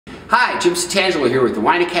Hi, Jim Satangelo here with the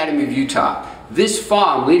Wine Academy of Utah. This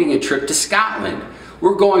fall I'm leading a trip to Scotland.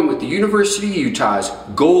 We're going with the University of Utah's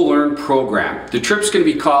Go Learn program. The trip's going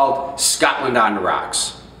to be called Scotland on the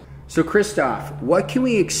Rocks. So Christoph, what can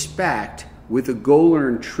we expect with a Go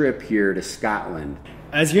Learn trip here to Scotland?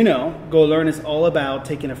 As you know, Go Learn is all about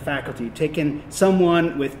taking a faculty, taking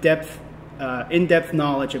someone with in-depth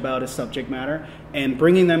knowledge about a subject matter and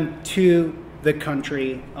bringing them to the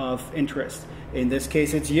country of interest. In this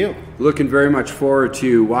case, it's you. Looking very much forward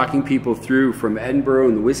to walking people through from Edinburgh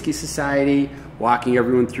and the Whisky Society, walking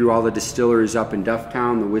everyone through all the distilleries up in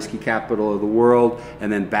Dufftown, the whiskey capital of the world, and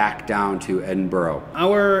then back down to Edinburgh.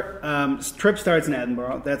 Our trip starts in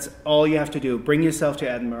Edinburgh. That's all you have to do. Bring yourself to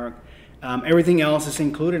Edinburgh. Everything else is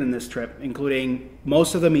included in this trip, including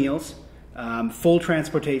most of the meals, full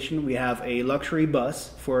transportation. We have a luxury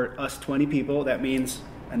bus for us 20 people. That means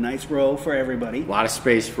a nice row for everybody. A lot of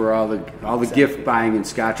space for all the exactly. Gift buying and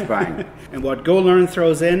scotch buying. And what Go Learn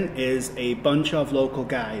throws in is a bunch of local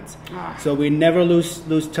guides. So we never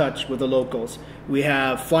lose touch with the locals. We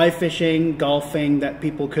have fly fishing, golfing that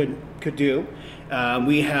people could do.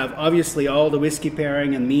 We have obviously all the whiskey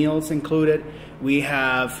pairing and meals included. We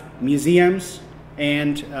have museums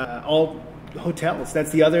and all hotels.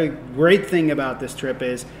 That's the other great thing about this trip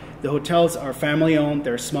is the hotels are family owned,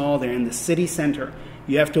 they're small, they're in the city center.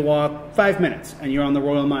 You have to walk 5 minutes and you're on the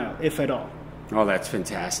Royal Mile, if at all. Oh, that's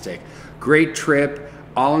fantastic. Great trip,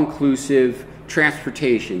 all-inclusive,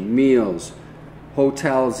 transportation, meals,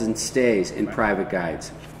 hotels and stays, and private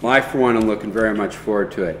guides. Well, I, for one, am looking very much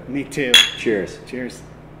forward to it. Me too. Cheers. Cheers.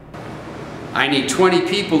 I need 20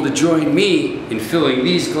 people to join me in filling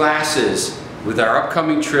these glasses with our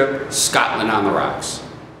upcoming trip, Scotland on the Rocks.